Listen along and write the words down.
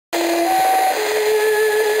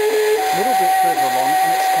further along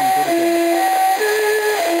and it's come good again.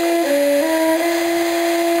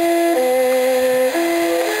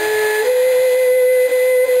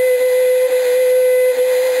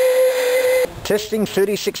 Testing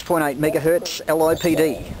 36.8 megahertz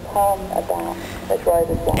LIPD.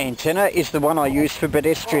 Antenna is the one I use for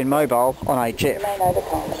pedestrian mobile on HF.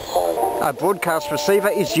 A broadcast receiver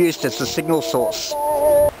is used as the signal source.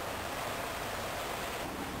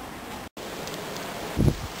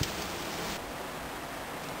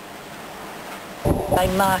 A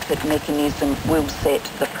market mechanism will set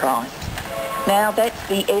the price. Now that's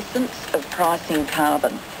the essence of pricing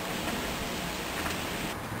carbon.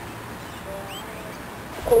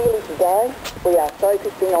 Clearly today we are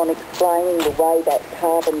focusing on explaining the way that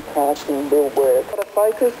carbon pricing will work. It's got a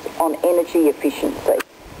focus on energy efficiency.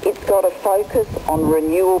 It's got a focus on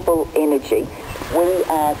renewable energy. We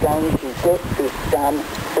are going to get this done.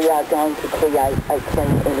 We are going to create a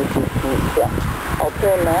clean energy future. I'll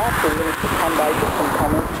turn now to Minister Cumbo for some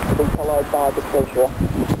comments to be followed by the Treasurer.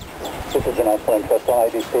 This is your national interest on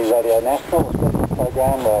ABC Radio National. This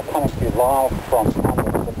program coming to you live from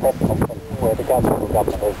the press conference where the government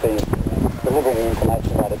has been delivering the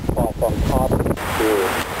information about its price on carbon fuel.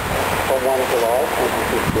 From 1 July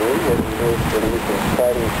 2015, when we moved to an emissions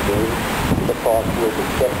trading scheme, the price will be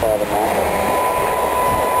set by the market.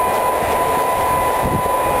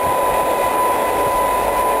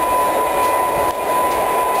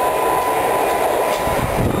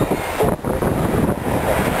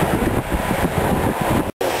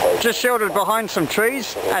 Just sheltered behind some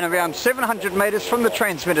trees and around 700 metres from the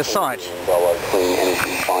transmitter site. Clean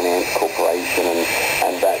Energy Finance Corporation,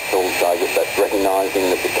 and that's also, I guess that's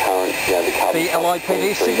recognising that the current, the carbon... The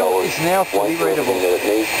LIPD signal is now fully readable.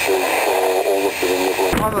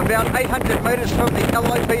 I'm about 800 metres from the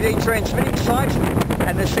LIPD transmitting site,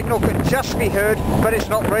 and the signal can just be heard, but it's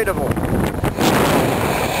not readable.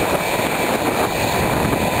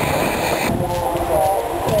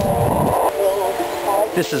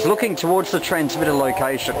 This is looking towards the transmitter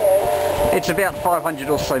location. It's about 500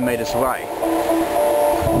 or so metres away. A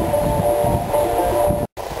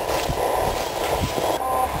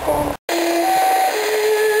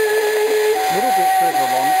little bit further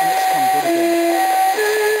along and it's come good again.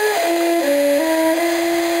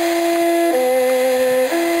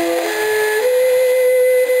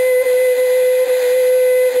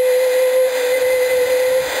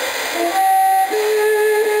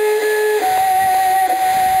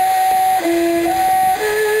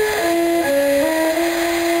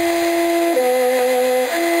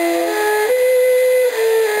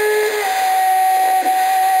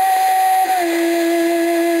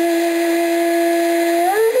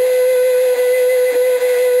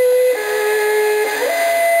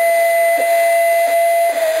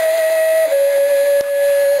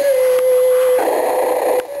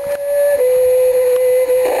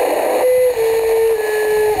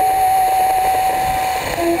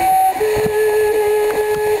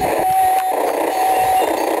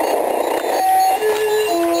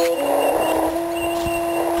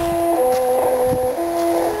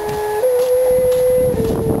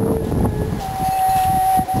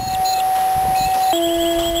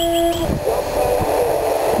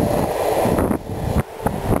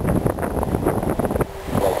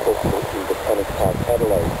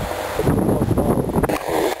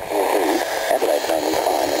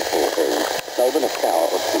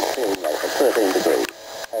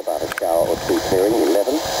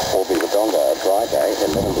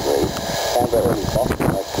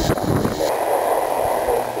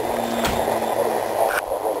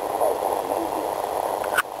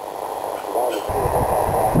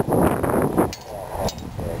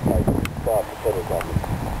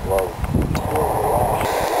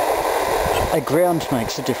 A ground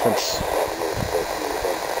makes a difference. The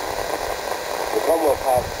Commonwealth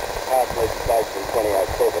passed legislation in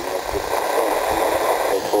 2007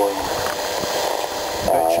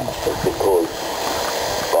 because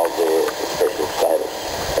of their special status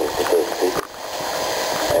as the first people,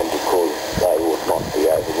 and because they would not be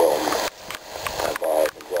overwhelmed by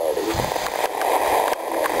a majority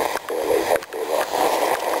and not necessarily have their rights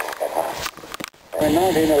at heart. In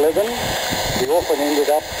 1911, we often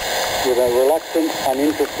ended up with a reluctant,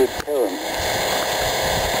 uninterested parent.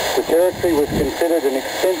 The territory was considered an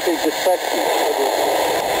expensive distraction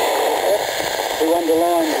who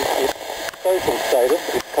underlined its social status,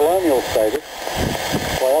 its colonial status,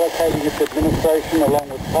 by allocating its administration along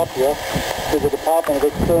with Papua to the Department of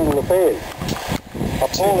External Affairs.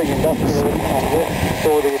 Appalling industrial unrest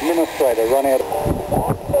saw the administrator run out of